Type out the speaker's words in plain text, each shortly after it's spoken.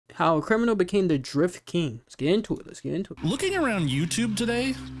how a criminal became the Drift King. Let's get into it. Let's get into it. Looking around YouTube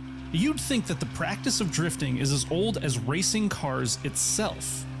today, you'd think that the practice of drifting is as old as racing cars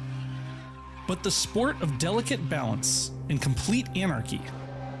itself. But the sport of delicate balance and complete anarchy,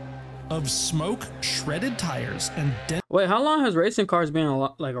 of smoke, shredded tires, and Wait, how long has racing cars been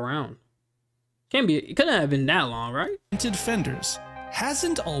around? Can't be, it couldn't have been that long, right? dented fenders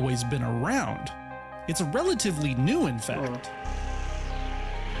hasn't always been around. It's relatively new, in fact.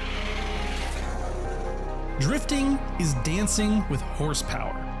 Drifting is dancing with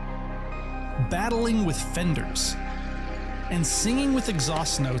horsepower, battling with fenders, and singing with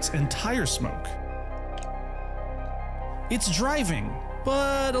exhaust notes and tire smoke. It's driving,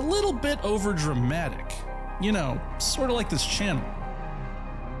 but a little bit over dramatic. You know, sort of like this channel.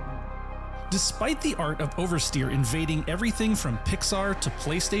 Despite the art of oversteer invading everything from Pixar to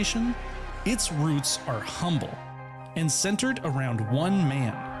PlayStation, its roots are humble and centered around one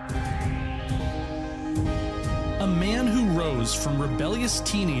man. A man who rose from rebellious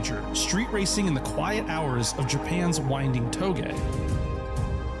teenager street racing in the quiet hours of Japan's winding toge,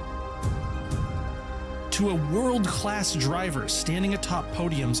 to a world-class driver standing atop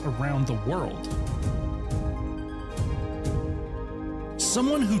podiums around the world.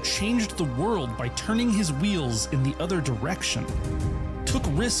 Someone who changed the world by turning his wheels in the other direction, took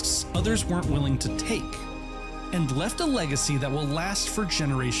risks others weren't willing to take, and left a legacy that will last for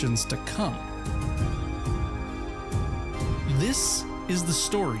generations to come. This is the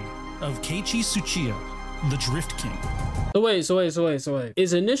story of Keiichi Tsuchiya, the Drift King. So wait.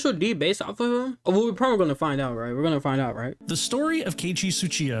 Is Initial D based off of him? Oh, well, we're probably gonna find out, right? We're gonna find out, right? The story of Keiichi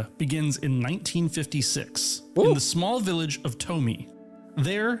Tsuchiya begins in 1956 in the small village of Tomi.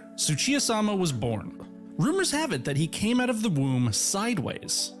 There, Tsuchiya-sama was born. Rumors have it that he came out of the womb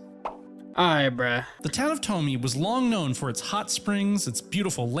sideways. Alright, bruh. The town of Tomi was long known for its hot springs, its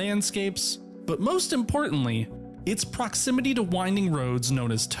beautiful landscapes, but most importantly, its proximity to winding roads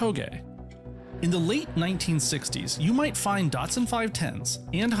known as toge. In the late 1960s, you might find Datsun 510s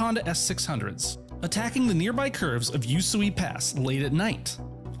and Honda S600s attacking the nearby curves of Usui Pass late at night.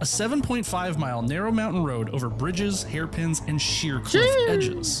 A 7.5-mile narrow mountain road over bridges, hairpins, and sheer cliff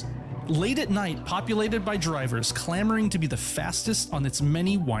edges. Late at night, populated by drivers clamoring to be the fastest on its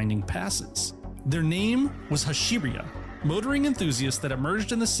many winding passes. Their name was Hashiriya, motoring enthusiasts that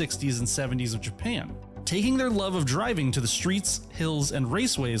emerged in the 60s and 70s of Japan, taking their love of driving to the streets, hills, and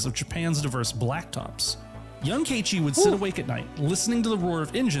raceways of Japan's diverse blacktops. Young Keiichi would sit awake at night, listening to the roar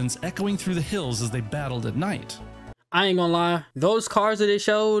of engines echoing through the hills as they battled at night. I ain't gonna lie, those cars that they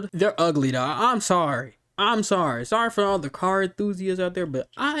showed, they're ugly, dog. I'm sorry. Sorry for all the car enthusiasts out there, but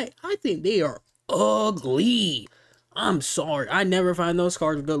I think they are ugly. I'm sorry. I never find those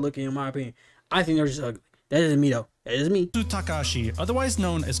cars good looking, in my opinion. I think they're just ugly. That isn't me, though. That is me. Takashi, otherwise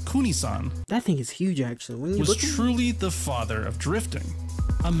known as Kuni-san, that thing is huge, actually. When you was look truly the father of drifting.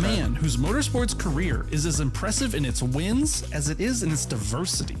 A man whose motorsports career is as impressive in its wins as it is in its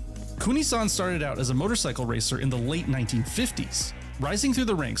diversity. Kuni-san started out as a motorcycle racer in the late 1950s, rising through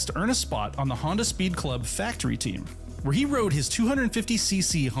the ranks to earn a spot on the Honda Speed Club factory team, where he rode his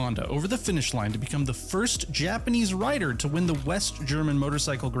 250cc Honda over the finish line to become the first Japanese rider to win the West German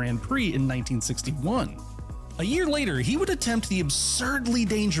Motorcycle Grand Prix in 1961. A year later, he would attempt the absurdly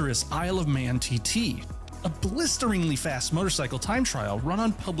dangerous Isle of Man TT, a blisteringly fast motorcycle time trial run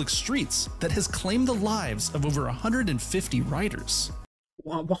on public streets that has claimed the lives of over 150 riders.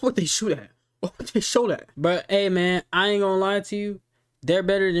 Why would they shoot that? Why would they show that? But hey, man, I ain't gonna lie to you. They're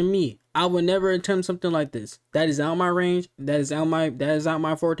better than me. I would never attempt something like this. That is out my range. That is out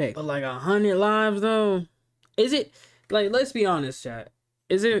my forte. But like 100 lives though, is it? Like, let's be honest, chat.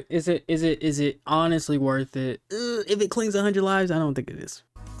 Is it honestly worth it? If it clings 100 lives, I don't think it is.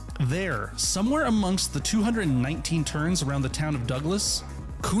 There, somewhere amongst the 219 turns around the town of Douglas,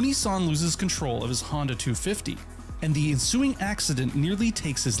 Kuni-san loses control of his Honda 250, and the ensuing accident nearly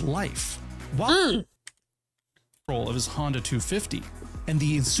takes his life. While control of his Honda 250, and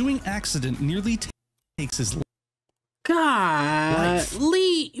the ensuing accident nearly takes his life.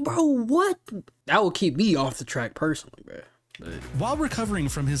 Golly, bro, what? That will keep me off the track personally, bro. While recovering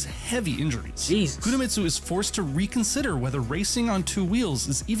from his heavy injuries, Jesus. Kunimitsu is forced to reconsider whether racing on two wheels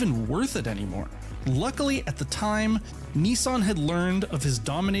is even worth it anymore. Luckily, at the time, Nissan had learned of his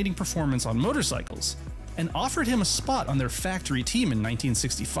dominating performance on motorcycles and offered him a spot on their factory team in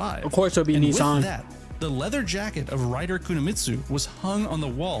 1965. Of course, it'll be and Nissan. With that, the leather jacket of rider Kunimitsu was hung on the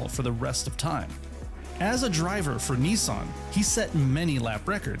wall for the rest of time. As a driver for Nissan, he set many lap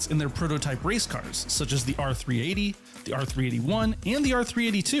records in their prototype race cars, such as the R380, the R381, and the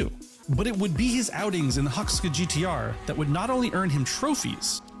R382. But it would be his outings in the Hakusuka GTR that would not only earn him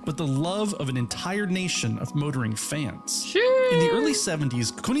trophies, but the love of an entire nation of motoring fans. Sure. In the early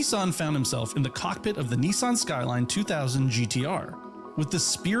 70s, Kuni-san found himself in the cockpit of the Nissan Skyline 2000 GTR. With the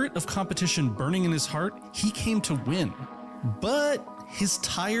spirit of competition burning in his heart, he came to win. But his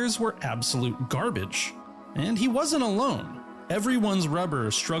tires were absolute garbage. And he wasn't alone. Everyone's rubber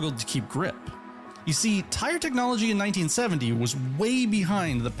struggled to keep grip. You see, tire technology in 1970 was way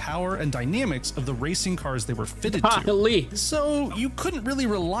behind the power and dynamics of the racing cars they were fitted to. So you couldn't really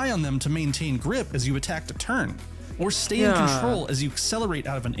rely on them to maintain grip as you attacked a turn, or stay in control as you accelerate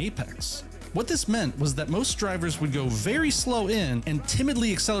out of an apex. What this meant was that most drivers would go very slow in and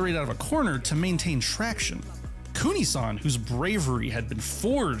timidly accelerate out of a corner to maintain traction. Kuni-san, whose bravery had been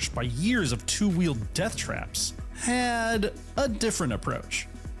forged by years of two-wheeled death traps, had a different approach.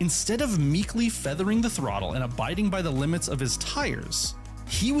 Instead of meekly feathering the throttle and abiding by the limits of his tires,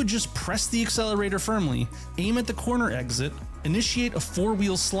 he would just press the accelerator firmly, aim at the corner exit, initiate a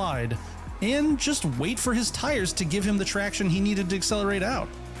four-wheel slide, and just wait for his tires to give him the traction he needed to accelerate out.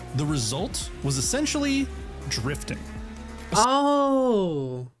 The result was essentially drifting.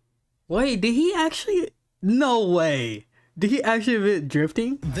 Oh, wait, did he actually? No way. Did he actually invent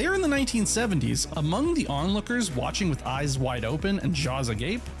drifting? There in the 1970s, among the onlookers watching with eyes wide open and jaws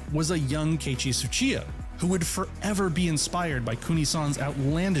agape, was a young Keiichi Tsuchiya, who would forever be inspired by Kuni-san's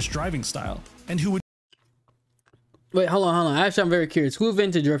outlandish driving style, and who would— Wait, hold on. Actually, I'm very curious. Who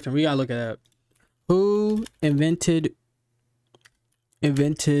invented drifting? We gotta look at that. Who invented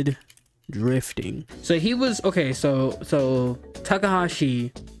drifting? So he was, okay, so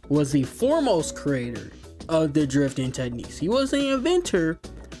Takahashi was the foremost creator of the drifting techniques. He wasn't an inventor,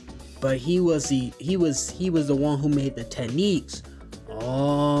 but he was the one who made the techniques.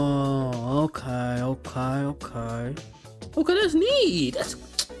 Oh, okay, that's neat. That's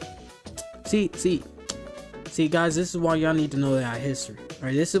see guys, this is why y'all need to know that history.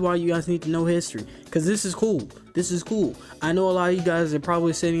 Right, this is why you guys need to know history, because this is cool. I know a lot of you guys are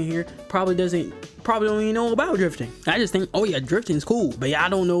probably sitting here probably don't even know about drifting. I just think, oh yeah, drifting is cool, but y'all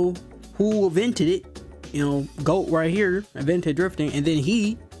don't know who invented it. You know, GOAT right here invented drifting, and then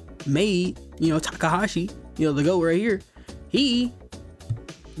he made, you know, Takahashi, you know, the GOAT right here, he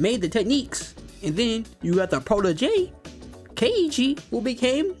made the techniques, and then you got the protege Keiichi, who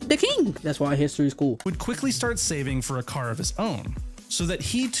became the king. That's why history is cool. Would quickly start saving for a car of his own, so that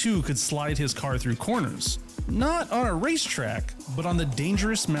he too could slide his car through corners, not on a racetrack, but on the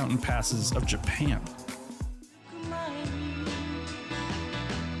dangerous mountain passes of Japan.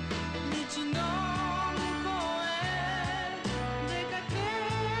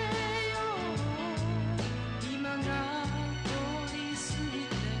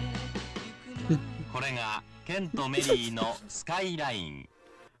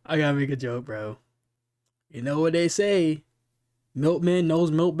 I gotta make a joke, bro. You know what they say, milkman knows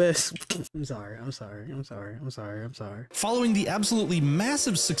milk best. I'm sorry. Following the absolutely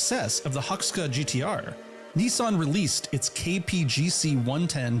massive success of the Hakusuka GTR, Nissan released its KPGC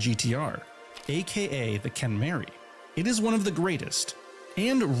 110 GTR, aka the Kenmari. It is one of the greatest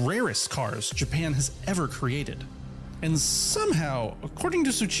and rarest cars Japan has ever created. And somehow, according to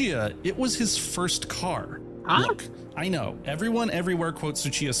Tsuchiya, it was his first car. Huh? Look, I know, everyone everywhere quotes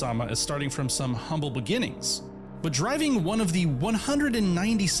Tsuchiya-sama as starting from some humble beginnings, but driving one of the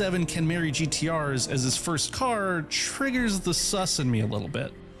 197 Kenmari GTRs as his first car triggers the sus in me a little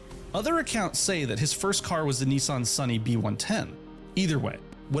bit. Other accounts say that his first car was the Nissan Sunny B110. Either way,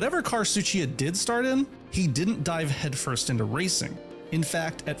 whatever car Tsuchiya did start in, he didn't dive headfirst into racing. In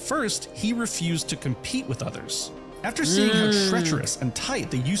fact, at first, he refused to compete with others. After seeing how treacherous and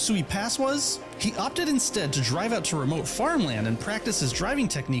tight the Yusui Pass was, he opted instead to drive out to remote farmland and practice his driving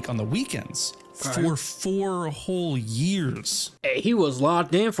technique on the weekends for 4 whole years. Hey, he was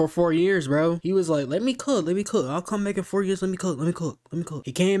locked in for 4 years, bro. He was like, let me cook. I'll come back in 4 years. Let me cook.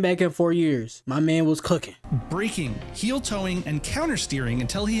 He came back in 4 years. My man was cooking. Braking, heel towing, and counter steering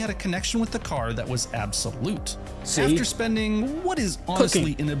until he had a connection with the car that was absolute. See? After spending what is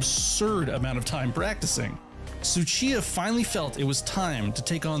honestly an absurd amount of time practicing, Tsuchiya finally felt it was time to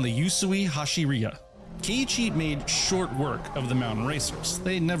take on the Yusui Hashiriya. Keiichi made short work of the mountain racers.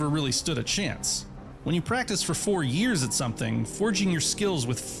 They never really stood a chance. When you practice for 4 years at something, forging your skills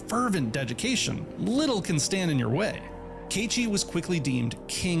with fervent dedication, little can stand in your way. Keiichi was quickly deemed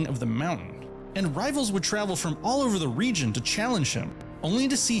king of the mountain, and rivals would travel from all over the region to challenge him, only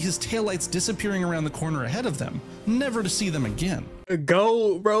to see his taillights disappearing around the corner ahead of them, never to see them again.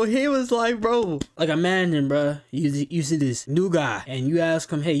 Go, bro. He was like, bro, like imagine, bro, you see this new guy and you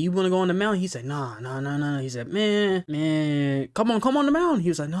ask him, hey, you want to go on the mountain? He said, nah. He said, man, come on the mountain. He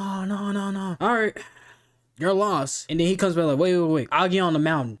was like, no. All right, You're lost. And then he comes back like, wait. I'll get on the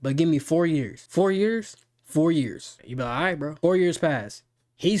mountain, but give me 4 years. 4 years? 4 years. You be like, all right, bro. 4 years pass.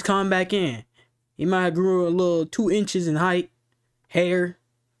 He's coming back in. He might have grew a little 2 inches in height, hair,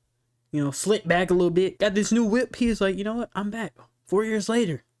 you know, slicked back a little bit. Got this new whip. He's like, you know what? I'm back. 4 years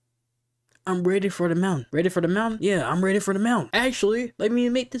later. I'm ready for the mountain. Ready for the mountain? Yeah, I'm ready for the mountain. Actually, let me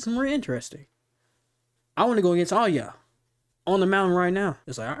make this more interesting. I want to go against all y'all on the mountain right now.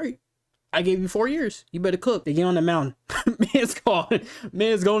 It's like, all right, I gave you 4 years. You better cook. They get on the mountain. Man's gone.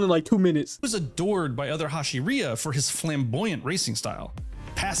 Man's gone in like 2 minutes. He was adored by other Hashiriya for his flamboyant racing style,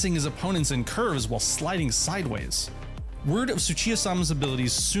 passing his opponents in curves while sliding sideways. Word of Tsuchiya-sama's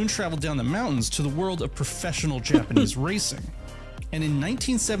abilities soon traveled down the mountains to the world of professional Japanese racing. And in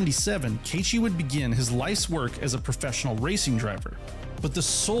 1977, Keiichi would begin his life's work as a professional racing driver. But the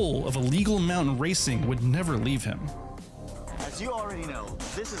soul of illegal mountain racing would never leave him. As you already know,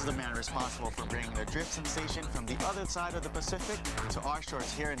 this is the man responsible for bringing the drift sensation from the other side of the Pacific to our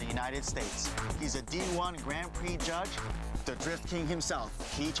shores here in the United States. He's a D1 Grand Prix judge, the Drift King himself,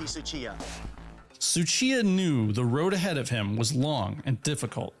 Keiichi Tsuchiya. Tsuchiya knew the road ahead of him was long and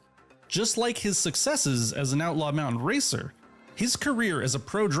difficult. Just like his successes as an outlaw mountain racer, his career as a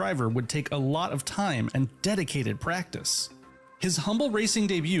pro driver would take a lot of time and dedicated practice. His humble racing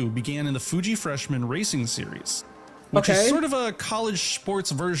debut began in the Fuji Freshman Racing Series, which is sort of a college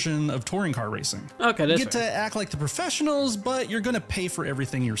sports version of touring car racing. Okay, that's You get to act like the professionals, but you're gonna pay for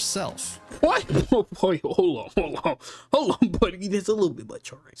everything yourself. What? Wait, hold on, buddy. That's a little bit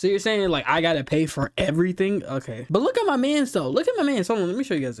much, alright. So you're saying like I gotta pay for everything? Okay, but look at my man's though. Look at my man's. Hold on, let me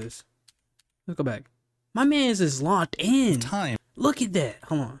show you guys this. Let's go back. My man's is locked in. Look at that.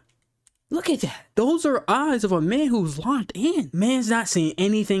 Hold on. Look at that. Those are eyes of a man who's locked in. Man's not seeing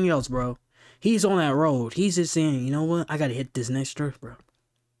anything else, bro. He's on that road. He's just saying, you know what? I gotta hit this next drift, bro.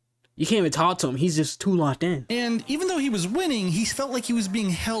 You can't even talk to him. He's just too locked in. And even though he was winning, he felt like he was being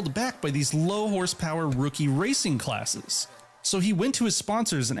held back by these low horsepower rookie racing classes. So he went to his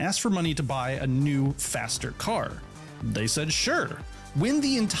sponsors and asked for money to buy a new, faster car. They said, sure, win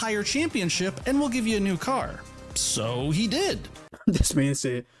the entire championship and we'll give you a new car. So he did. This man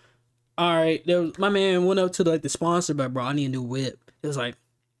said, all right, my man went up to the sponsor, but bro, I need a new whip. It was like,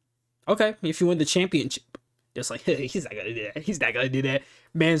 okay, if you win the championship. Just like, hey, he's not gonna do that. He's not gonna do that.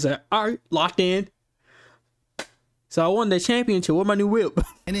 Man's like, all right, locked in. So I won the championship with my new whip.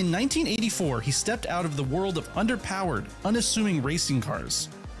 And in 1984, he stepped out of the world of underpowered, unassuming racing cars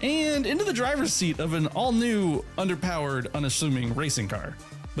and into the driver's seat of an all-new, underpowered, unassuming racing car.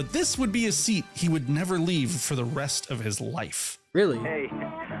 But this would be a seat he would never leave for the rest of his life. Really? Hey,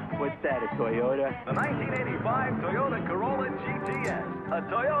 what's that, a Toyota? The 1985 Toyota Corolla GTS. A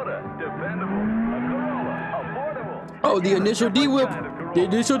Toyota, dependable. A Corolla, affordable. Oh, the initial D-whip. The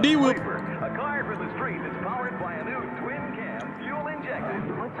initial D-whip. A car for the street that's powered by a new twin-cam,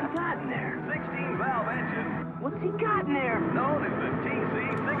 fuel-injected. What's he got in there? 16-valve engine. What's he got in there? Known as the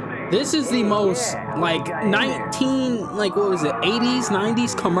TC60. This is the most, like, 80s,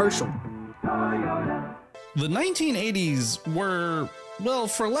 90s commercial. The 1980s were, well,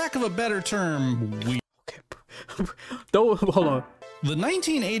 for lack of a better term, weird. Okay. Hold on. The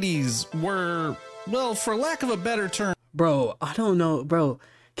 1980s were, well, for lack of a better term. Bro, I don't know. Bro,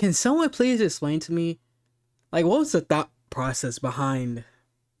 can someone please explain to me, like, what was the thought process behind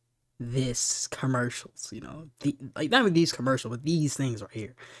this commercials, you know? Like, not even these commercials, but these things right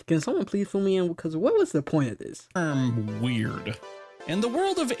here. Can someone please fill me in? Because what was the point of this? Weird. And the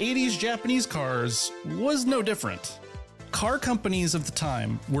world of 80s Japanese cars was no different. Car companies of the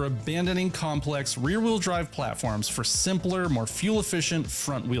time were abandoning complex rear-wheel drive platforms for simpler, more fuel-efficient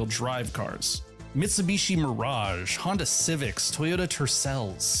front-wheel drive cars. Mitsubishi Mirage, Honda Civics, Toyota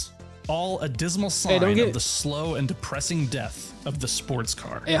Tercels, all a dismal sign of the slow and depressing death of the sports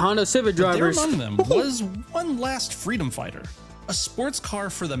car. Hey, Honda Civic drivers. But there among them was one last freedom fighter, a sports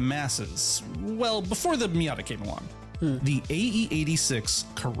car for the masses, well, before the Miata came along. The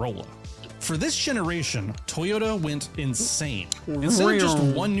AE86 Corolla. For this generation, Toyota went insane. Instead of just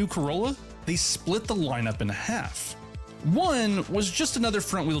one new Corolla, they split the lineup in half. One was just another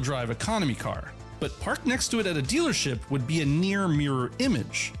front-wheel drive economy car, but parked next to it at a dealership would be a near mirror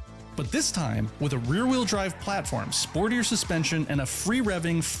image. But this time, with a rear-wheel drive platform, sportier suspension, and a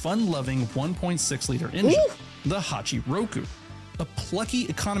free-revving, fun-loving 1.6-liter engine, the Hachiroku, a plucky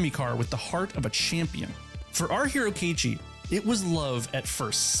economy car with the heart of a champion. For our hero Keiichi, it was love at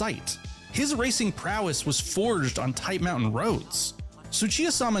first sight. His racing prowess was forged on tight mountain roads.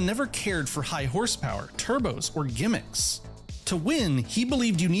 Tsuchiya-sama never cared for high horsepower, turbos, or gimmicks. To win, he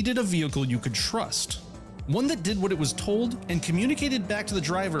believed you needed a vehicle you could trust. One that did what it was told and communicated back to the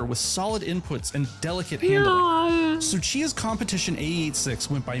driver with solid inputs and delicate handling. Tsuchiya's competition AE86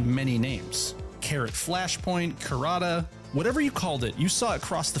 went by many names. Carrot Flashpoint, Karada, whatever you called it, you saw it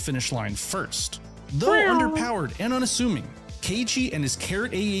cross the finish line first. Though underpowered and unassuming, Keiichi and his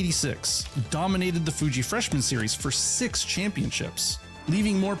Carrot AE86 dominated the Fuji Freshman Series for 6 championships,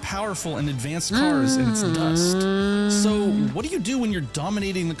 leaving more powerful and advanced cars in its dust. So what do you do when you're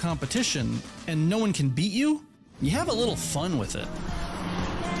dominating the competition and no one can beat you? You have a little fun with it.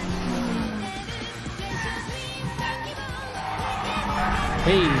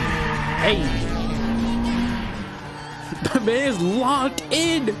 Hey. My man's locked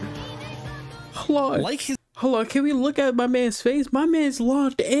in. Hold on, can we look at my man's face? My man's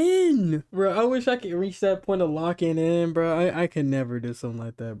locked in. Bro, I wish I could reach that point of locking in, bro. I could never do something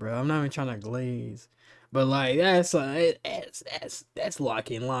like that, bro. I'm not even trying to glaze. But like that's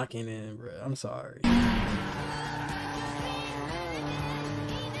locking in, bro. I'm sorry.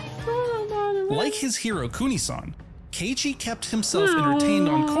 Like his hero Kuni-san, Keiichi kept himself entertained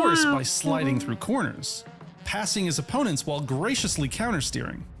on course by sliding through corners, passing his opponents while graciously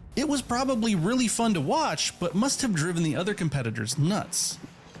countersteering. It was probably really fun to watch, but must have driven the other competitors nuts.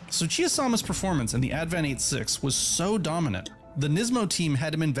 Tsuchiya-sama's performance in the Advent 8.6 was so dominant, the Nismo team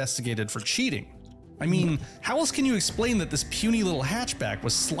had him investigated for cheating. I mean, how else can you explain that this puny little hatchback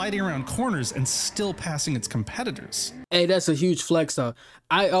was sliding around corners and still passing its competitors? Hey, that's a huge flex though.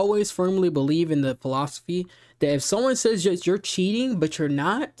 I always firmly believe in the philosophy that if someone says you're cheating, but you're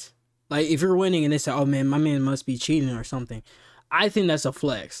not, like if you're winning and they say, oh man, my man must be cheating or something, I think that's a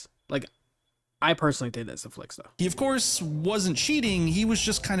flex. Like, I personally think that's a flex though. He of course wasn't cheating, he was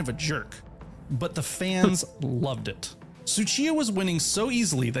just kind of a jerk. But the fans loved it. Tsuchiya was winning so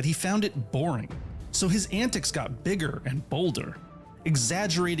easily that he found it boring. So his antics got bigger and bolder,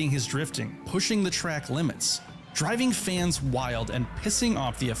 exaggerating his drifting, pushing the track limits, driving fans wild and pissing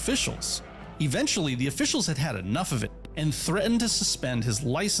off the officials. Eventually, the officials had had enough of it and threatened to suspend his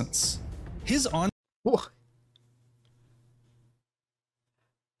license. His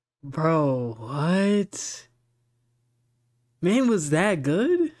Bro, what? Man was that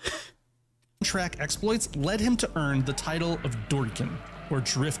good? track exploits led him to earn the title of Dorkin, or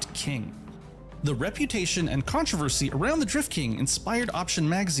Drift King. The reputation and controversy around the Drift King inspired Option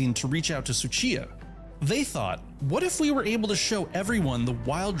magazine to reach out to Tsuchiya. They thought, what if we were able to show everyone the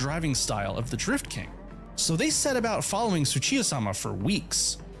wild driving style of the Drift King? So they set about following Tsuchiya-sama for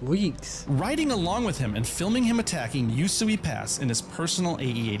weeks. Riding along with him and filming him attacking Yusui Pass in his personal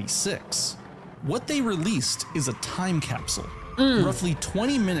AE86. What they released is a time capsule, roughly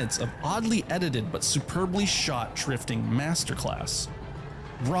 20 minutes of oddly edited but superbly shot drifting masterclass.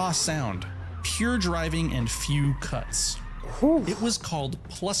 Raw sound, pure driving, and few cuts. It was called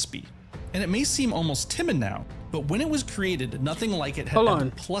Plusby, and it may seem almost timid now, but when it was created, nothing like it had ever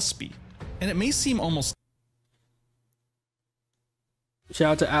Plusby, and it may seem almost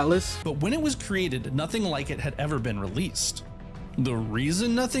Shout out to Atlas. But when it was created, nothing like it had ever been released. The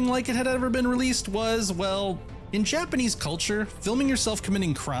reason nothing like it had ever been released was, well, in Japanese culture, filming yourself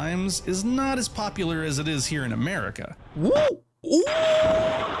committing crimes is not as popular as it is here in America.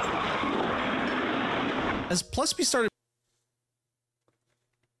 As Plusby started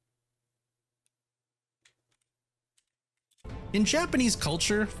In Japanese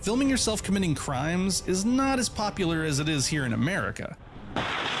culture, filming yourself committing crimes is not as popular as it is here in America.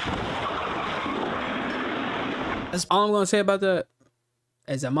 All I'm gonna say about that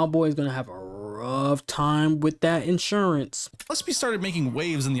is that my boy's gonna have a rough time with that insurance. Plusby started making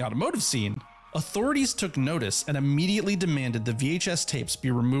waves in the automotive scene. Authorities took notice and immediately demanded the VHS tapes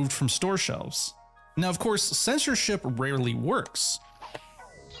be removed from store shelves. Now, of course, censorship rarely works.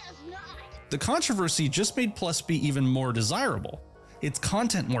 The controversy just made Plusby even more desirable, its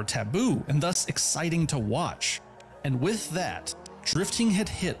content more taboo and thus exciting to watch. And with that, drifting had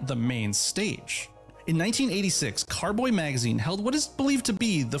hit the main stage. In 1986, Carboy magazine held what is believed to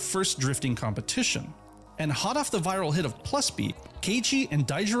be the first drifting competition. And hot off the viral hit of Plusby, Keiichi and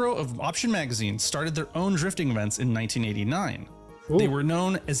Daijiro of Option magazine started their own drifting events in 1989. They were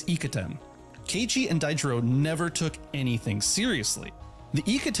known as Ikaten. Keiichi and Daijiro never took anything seriously. The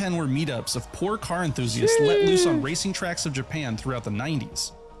Ikaten were meetups of poor car enthusiasts let loose on racing tracks of Japan throughout the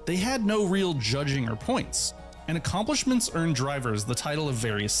 90s. They had no real judging or points, and accomplishments earned drivers the title of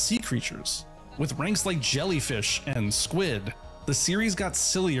various sea creatures. With ranks like jellyfish and squid, the series got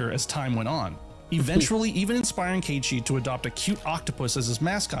sillier as time went on, eventually even inspiring Keiichi to adopt a cute octopus as his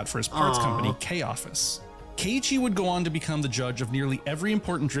mascot for his parts company, K-Office. Keiichi would go on to become the judge of nearly every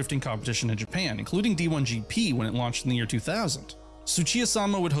important drifting competition in Japan, including D1 GP when it launched in the year 2000.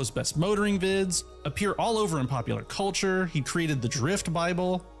 Tsuchiya-sama would host best motoring vids, appear all over in popular culture, he created the Drift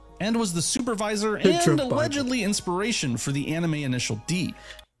Bible, and was the supervisor and allegedly inspiration for the anime Initial D.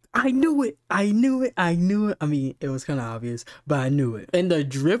 I knew it. I mean, it was kind of obvious, but I knew it. And the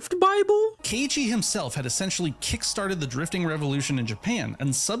Drift Bible? Keiichi himself had essentially kickstarted the drifting revolution in Japan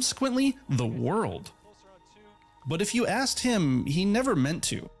and subsequently the world. But if you asked him, he never meant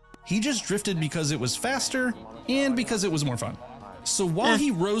to. He just drifted because it was faster and because it was more fun. So while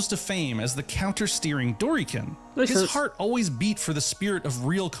he rose to fame as the counter-steering Dorikin, his heart always beat for the spirit of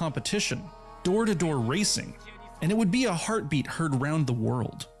real competition, door-to-door racing, and it would be a heartbeat heard round the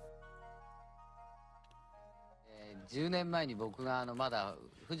world.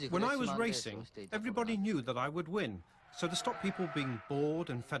 When I was racing, everybody knew that I would win. So to stop people being bored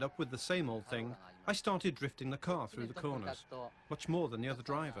and fed up with the same old thing, I started drifting the car through the corners, much more than the other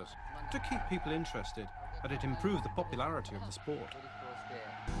drivers, to keep people interested, and it improved the popularity of the sport.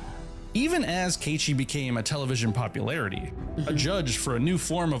 Even as Keiichi became a television popularity, a judge for a new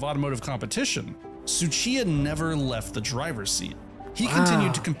form of automotive competition, Tsuchiya never left the driver's seat. He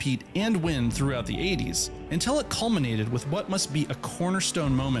continued to compete and win throughout the 80s, until it culminated with what must be a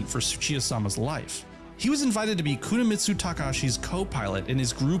cornerstone moment for Tsuchiya-sama's life. He was invited to be Kunimitsu Takashi's co-pilot in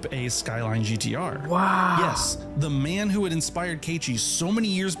his Group A Skyline GTR. Wow. Yes, the man who had inspired Keiichi so many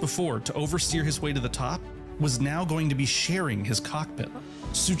years before to oversteer his way to the top was now going to be sharing his cockpit.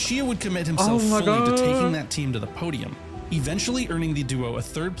 Tsuchiya would commit himself fully to taking that team to the podium, eventually earning the duo a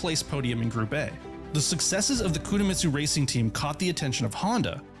third-place podium in Group A. The successes of the Kunimitsu racing team caught the attention of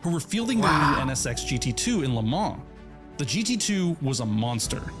Honda, who were fielding their new NSX GT2 in Le Mans. The GT2 was a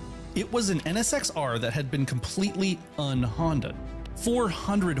monster. It was an NSX-R that had been completely un-Honda'd.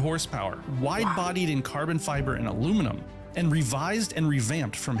 400 horsepower, wide-bodied in carbon fiber and aluminum, and revised and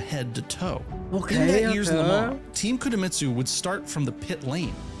revamped from head to toe. In that year's Le Mans, Team Kunimitsu would start from the pit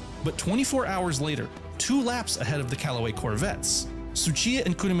lane, but 24 hours later, 2 laps ahead of the Callaway Corvettes, Tsuchiya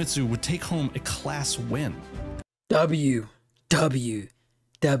and Kunimitsu would take home a class win. W,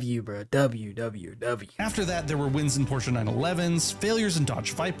 bro. W. After that, there were wins in Porsche 911s, failures in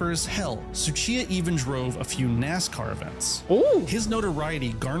Dodge Vipers, hell, Tsuchiya even drove a few NASCAR events. Ooh. His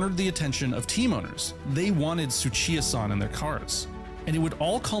notoriety garnered the attention of team owners. They wanted Tsuchiya-san in their cars. And it would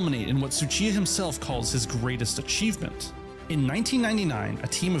all culminate in what Tsuchiya himself calls his greatest achievement. In 1999, a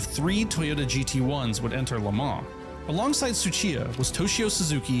team of 3 Toyota GT1s would enter Le Mans. Alongside Tsuchiya was Toshio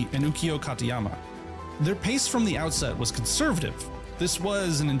Suzuki and Ukio Katayama. Their pace from the outset was conservative. This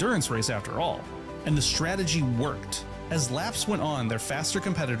was an endurance race after all, and the strategy worked. As laps went on, their faster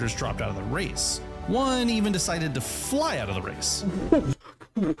competitors dropped out of the race. One even decided to fly out of the race.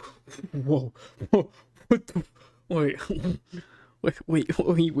 Whoa. What the? Wait. We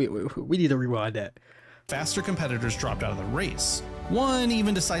need to rewind that. Faster competitors dropped out of the race. One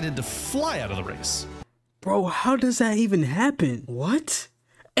even decided to fly out of the race. Bro, how does that even happen? What?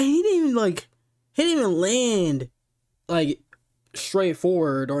 And he didn't even land like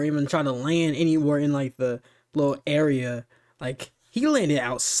straightforward or even try to land anywhere in like the little area. Like he landed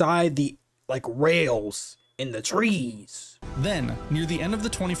outside the rails in the trees. Then, near the end of the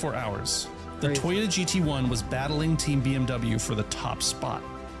 24 hours, the Toyota GT1 was battling Team BMW for the top spot.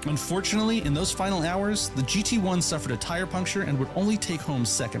 Unfortunately, in those final hours, the GT1 suffered a tire puncture and would only take home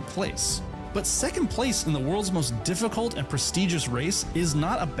second place. But second place in the world's most difficult and prestigious race is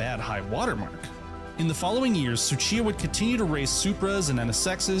not a bad high watermark. In the following years, Tsuchiya would continue to race Supras and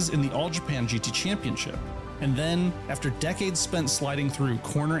NSXs in the All Japan GT Championship. And then, after decades spent sliding through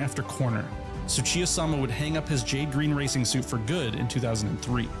corner after corner, Tsuchiya-sama would hang up his jade green racing suit for good in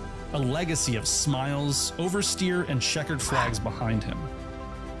 2003. A legacy of smiles, oversteer, and checkered flags behind him.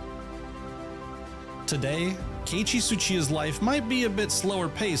 Today, Keiichi Tsuchiya's life might be a bit slower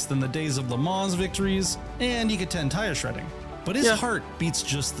paced than the days of Le Mans victories and Ikaten tire shredding, but his heart beats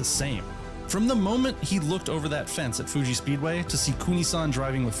just the same. From the moment he looked over that fence at Fuji Speedway to see Kuni-san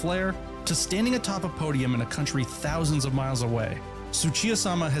driving with flair, to standing atop a podium in a country thousands of miles away,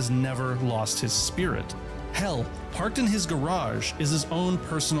 Tsuchiya-sama has never lost his spirit. Hell, parked in his garage is his own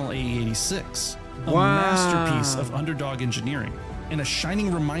personal AE86, a masterpiece of underdog engineering, and a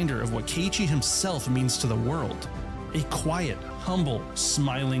shining reminder of what Keiichi himself means to the world. A quiet, humble,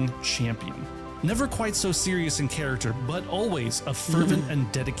 smiling champion. Never quite so serious in character, but always a fervent and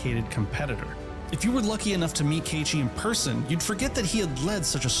dedicated competitor. If you were lucky enough to meet Keiichi in person, you'd forget that he had led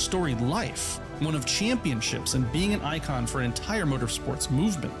such a storied life, one of championships and being an icon for an entire motorsports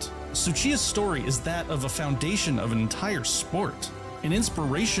movement. Tsuchiya's story is that of a foundation of an entire sport, an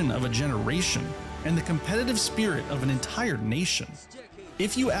inspiration of a generation, and the competitive spirit of an entire nation.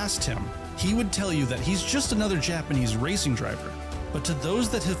 If you asked him, he would tell you that he's just another Japanese racing driver, But to those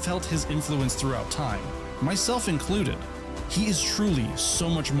that have felt his influence throughout time, myself included, he is truly so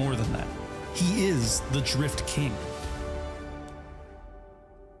much more than that. He is the Drift King.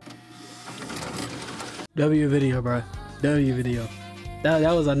 W video, bro. W video.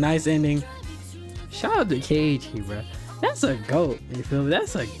 That was a nice ending. Shout out to KG, bro. That's a GOAT. You feel me?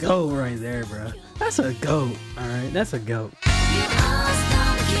 That's a GOAT right there, bro. That's a GOAT. Alright, that's a GOAT.